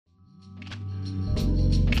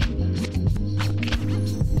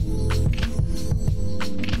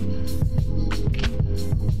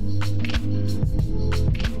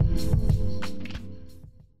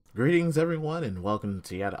Greetings, everyone, and welcome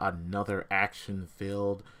to yet another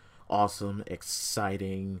action-filled, awesome,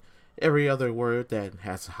 exciting, every other word that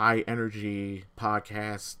has high energy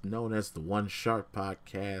podcast known as the One Sharp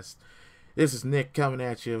Podcast. This is Nick coming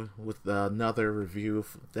at you with another review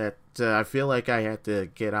that I feel like I had to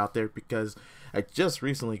get out there because I just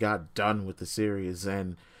recently got done with the series,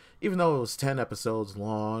 and even though it was 10 episodes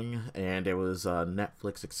long and it was a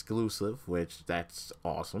Netflix exclusive, which that's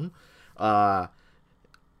awesome,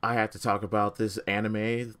 I had to talk about this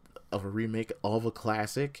anime of a remake of a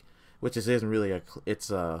classic, which isn't really it's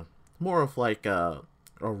more of like a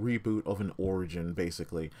reboot of an origin,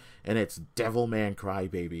 basically, and it's Devilman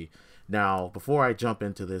Crybaby. Now, before I jump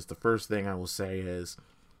into this, the first thing I will say is,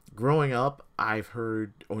 growing up, I've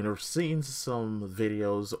heard or seen some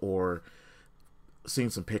videos or seen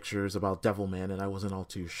some pictures about Devilman, and I wasn't all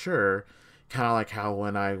too sure. Kind of like how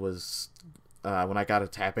when I got a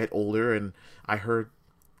tad bit older and I heard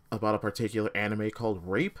about a particular anime called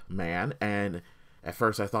Rape Man, and at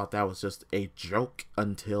first I thought that was just a joke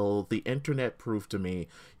until the internet proved to me,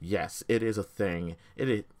 yes, it is a thing.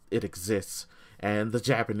 It exists. And the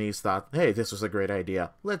Japanese thought, hey, this was a great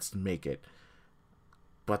idea. Let's make it.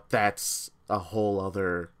 But that's a whole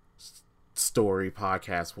other story,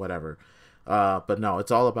 podcast, whatever. But no,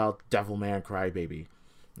 it's all about Devilman Crybaby.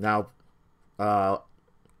 Now,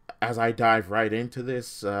 as I dive right into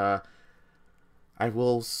this, I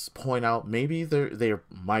will point out maybe there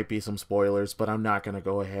might be some spoilers, but I'm not going to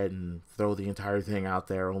go ahead and throw the entire thing out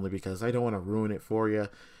there only because I don't want to ruin it for you.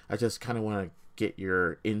 I just kind of want to get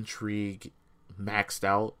your intrigue maxed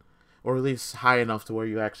out, or at least high enough to where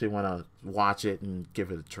you actually want to watch it and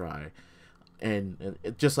give it a try. And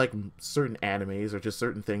just like certain animes or just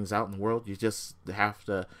certain things out in the world, you just have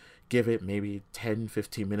to give it maybe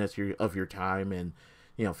 10-15 minutes of your time and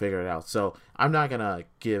figure it out. So I'm not gonna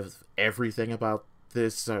give everything about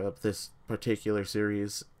this particular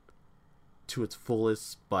series to its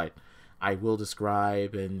fullest, but I will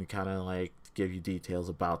describe and kind of like give you details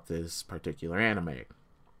about this particular anime.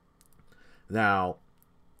 Now,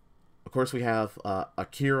 of course, we have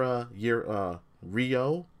Akira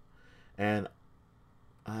Ryo and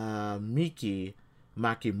Miki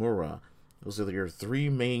Makimura. Those are your three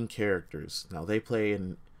main characters. Now, they play a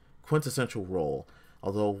quintessential role,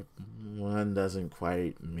 although one doesn't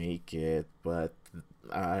quite make it, but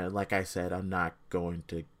like I said, I'm not going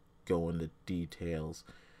to go into details.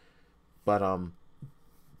 But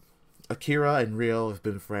Akira and Ryo have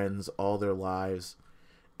been friends all their lives,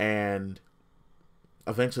 and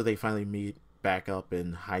eventually they finally meet back up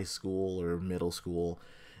in high school or middle school.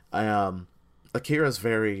 Akira's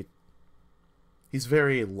he's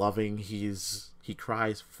very loving. He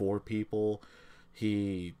cries for people.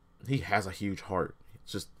 He has a huge heart.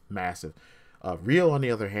 It's just massive. Ryo, on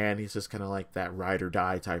the other hand, he's just kind of like that ride or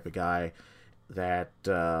die type of guy that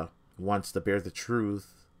wants to bear the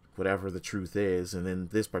truth, whatever the truth is. And in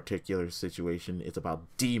this particular situation, it's about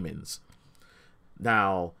demons.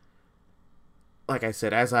 Now, like I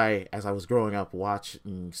said, as I was growing up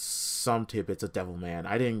watching some tidbits of Devilman,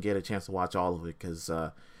 I didn't get a chance to watch all of it because,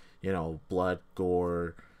 blood,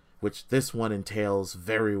 gore, which this one entails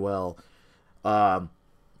very well. I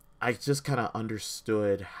just kind of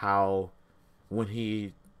understood how when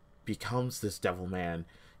he becomes this Devilman,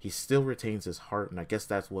 he still retains his heart, and I guess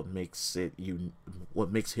that's what makes him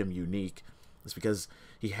unique. It's because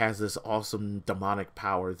he has this awesome demonic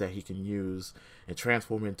power that he can use and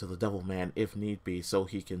transform into the Devilman if need be, so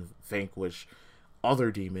he can vanquish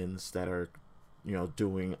other demons that are,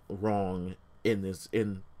 doing wrong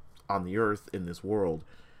on the earth in this world.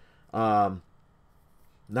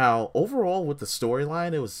 Now, overall, with the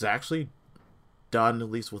storyline, it was actually done, at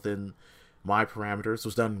least within my parameters,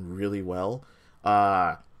 was done really well.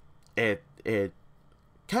 It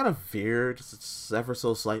kind of veered ever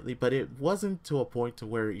so slightly, but it wasn't to a point to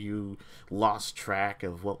where you lost track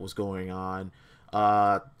of what was going on.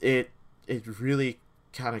 It really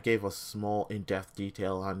kind of gave a small in-depth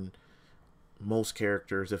detail on most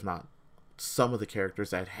characters, if not some of the characters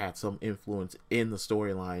that had some influence in the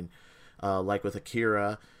storyline. Like with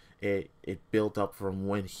Akira, it built up from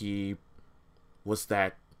when he was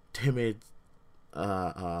that timid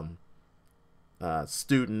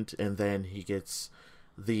student, and then he gets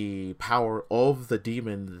the power of the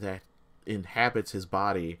demon that inhabits his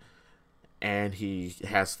body, and he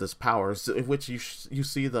has this power, in which you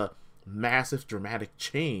see the massive dramatic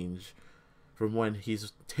change from when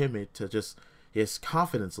he's timid to just his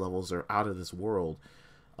confidence levels are out of this world.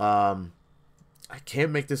 I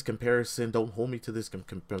can't make this comparison. Don't hold me to this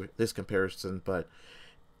comparison, but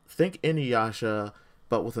think Inuyasha,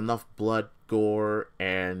 but with enough blood, gore,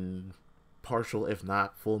 and partial, if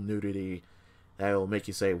not full nudity that will make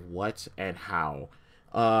you say what and how.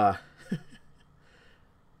 Uh,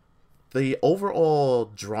 the overall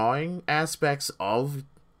drawing aspects of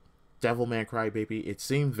Devilman Crybaby, it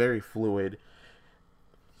seemed very fluid,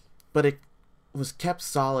 but it was kept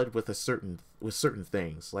solid with certain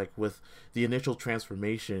things. Like with the initial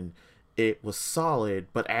transformation, it was solid,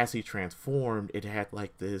 but as he transformed, it had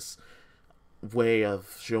like this way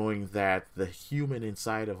of showing that the human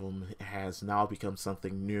inside of him has now become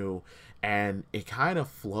something new, and it kind of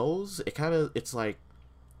flows. It's like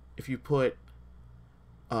if you put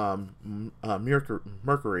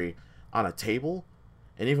mercury on a table,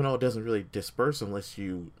 and even though it doesn't really disperse unless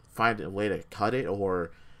you find a way to cut it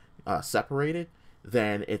or separate it,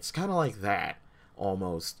 then it's kind of like that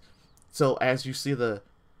almost. So as you see the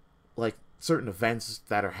like certain events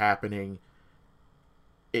that are happening,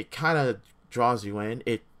 it kind of draws you in.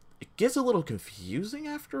 It gets a little confusing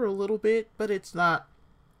after a little bit, but it's not,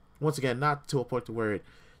 once again, not to a point to where it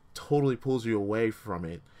totally pulls you away from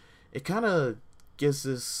it. It kind of gives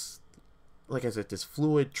this, like I said, this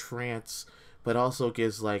fluid trance, but also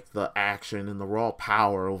gives like the action and the raw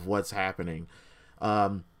power of what's happening.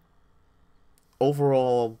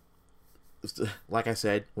 Overall, like I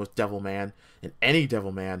said, with Devilman, and any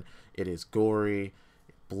Devilman, it is gory,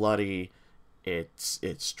 bloody, it's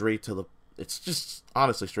straight to the, it's just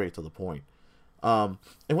honestly straight to the point. And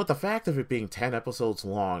with the fact of it being 10 episodes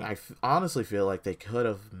long, I honestly feel like they could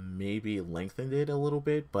have maybe lengthened it a little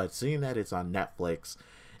bit, but seeing that it's on Netflix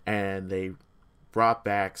and they brought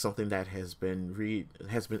back something that has been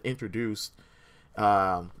introduced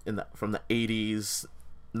from the 80s,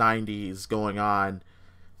 90s going on,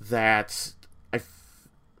 that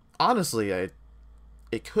honestly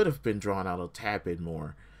it could have been drawn out a tad bit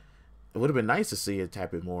more. It would have been nice to see it a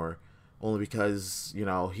tad bit more, only because, you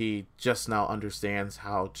know, he just now understands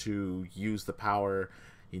how to use the power.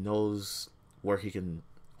 He knows where he can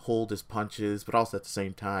hold his punches, but also at the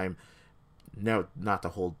same time, no, not to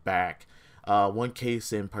hold back. One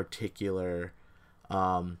case in particular,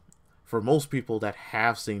 for most people that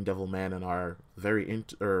have seen Devilman and are very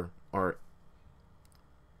are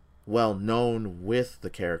well known with the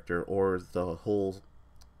character or the whole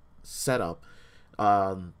setup,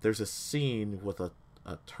 there's a scene with a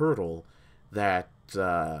turtle that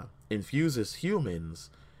infuses humans,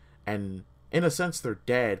 and in a sense they're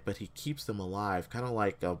dead, but he keeps them alive, kind of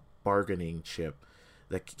like a bargaining chip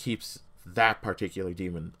that keeps that particular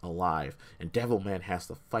demon alive, and Devilman has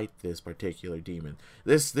to fight this particular demon.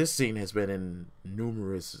 This scene has been in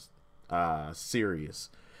numerous series,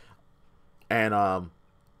 and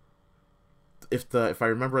if I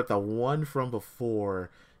remember it, the one from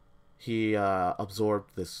before, he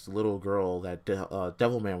absorbed this little girl that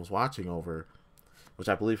Devilman was watching over, which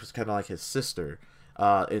I believe was kind of like his sister.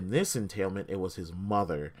 In this entailment, it was his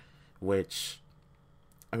mother, which,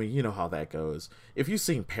 I mean, you know how that goes. If you've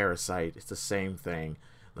seen Parasite, it's the same thing.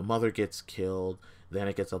 The mother gets killed, then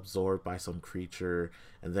it gets absorbed by some creature,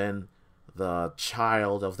 and then the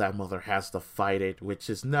child of that mother has to fight it, which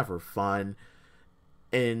is never fun.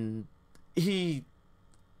 And you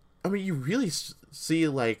really see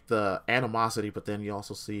like the animosity, but then you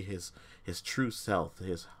also see his true self,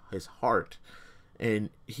 his heart, and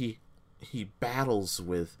he battles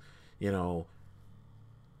with, you know,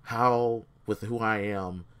 how, with who I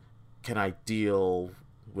am, can I deal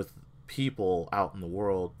with people out in the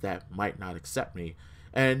world that might not accept me.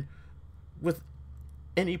 And with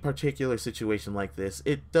any particular situation like this,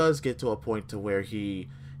 it does get to a point to where he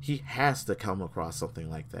has to come across something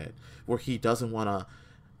like that, where he doesn't want to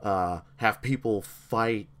have people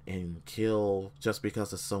fight and kill just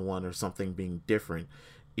because of someone or something being different,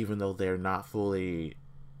 even though they're not fully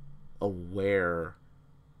aware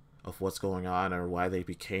of what's going on or why they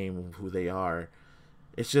became who they are.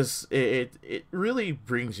 It's just, it really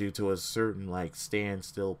brings you to a certain like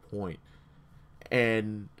standstill point.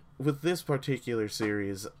 And with this particular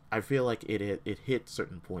series, I feel like it hit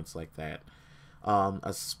certain points like that,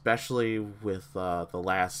 especially with the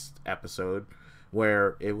last episode,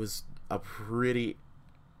 where it was pretty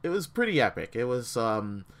epic. It was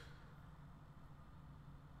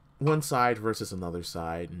one side versus another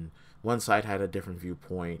side, and one side had a different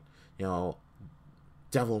viewpoint. You know,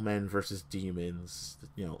 Devilmen versus demons.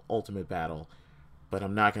 You know, ultimate battle. But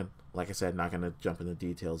I'm not gonna, like I said, not gonna jump into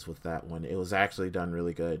details with that one. It was actually done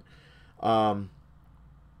really good.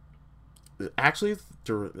 Actually,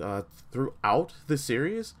 throughout the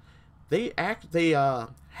series, they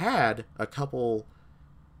had a couple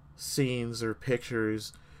scenes or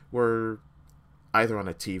pictures where either on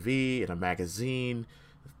a TV, in a magazine,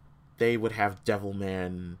 they would have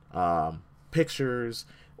Devilman pictures,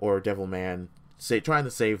 or Devilman trying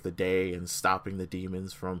to save the day and stopping the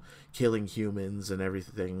demons from killing humans and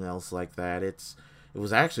everything else like that. It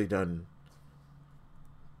was actually done.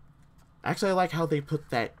 Actually, I like how they put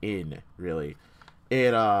that in. Really,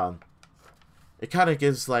 it kind of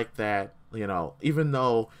gives like that, even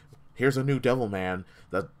though here's a new Devilman,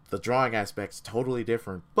 the drawing aspect's totally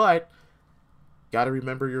different, but gotta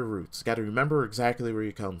remember your roots. Gotta remember exactly where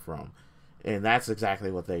you come from, and that's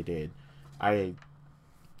exactly what they did. I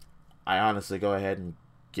honestly go ahead and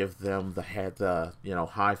give them the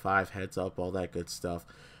high five, heads up, all that good stuff.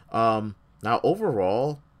 Now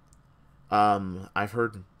overall, I've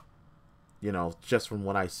heard, just from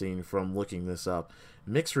what I've seen from looking this up,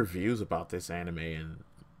 mixed reviews about this anime, and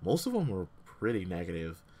most of them were pretty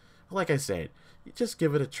negative. Like I said, you just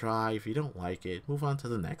give it a try. If you don't like it, move on to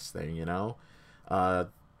the next thing, But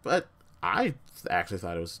I actually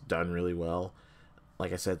thought it was done really well.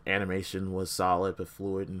 Like I said, animation was solid but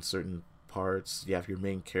fluid in certain parts. You have your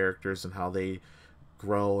main characters and how they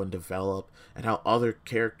grow and develop, and how other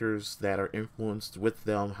characters that are influenced with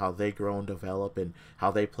them, how they grow and develop, and how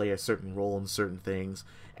they play a certain role in certain things.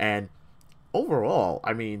 And overall,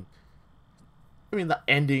 I mean the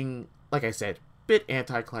ending, like I said, bit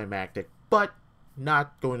anticlimactic, but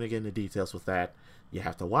not going to get into details with that. You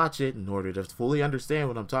have to watch it in order to fully understand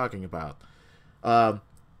what I'm talking about. So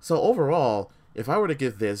overall, if I were to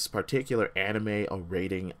give this particular anime a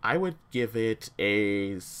rating, I would give it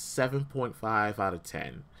a 7.5 out of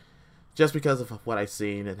 10. Just because of what I've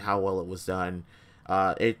seen and how well it was done.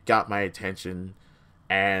 It got my attention,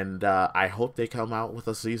 and I hope they come out with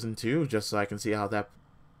a season 2 just so I can see how that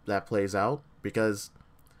plays out. Because,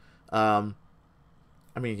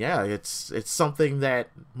 it's something that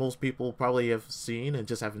most people probably have seen and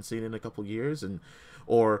just haven't seen in a couple years,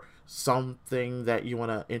 or something that you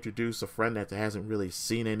want to introduce a friend that hasn't really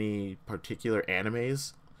seen any particular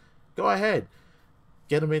animes. Go ahead,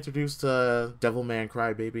 get them introduced to Devilman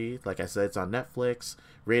Crybaby. Like I said, it's on Netflix,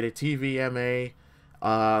 rated TVMA,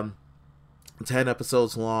 10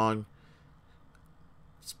 episodes long.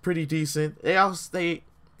 It's pretty decent.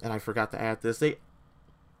 And I forgot to add this, they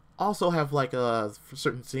also have like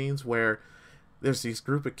certain scenes where there's these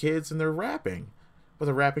group of kids and they're rapping, but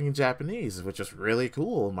they're rapping in Japanese, which is really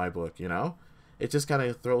cool in my book. It just kind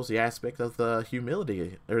of throws the aspect of the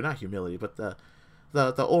humility, or not humility, but the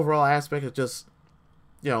overall aspect of just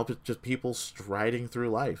people striding through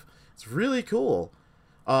life. It's really cool.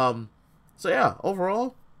 So yeah,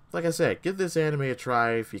 overall, like I said, give this anime a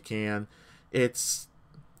try if you can. It's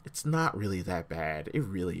not really that bad. It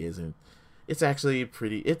really isn't. It's actually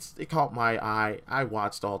it caught my eye. I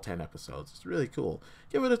watched all 10 episodes. It's really cool.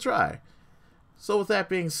 Give it a try. So with that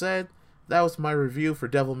being said, that was my review for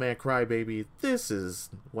Devilman Crybaby. This is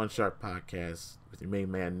One Sharp Podcast with your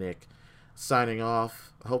main man, Nick, signing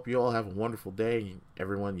off. I hope you all have a wonderful day.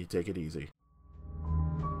 Everyone, you take it easy.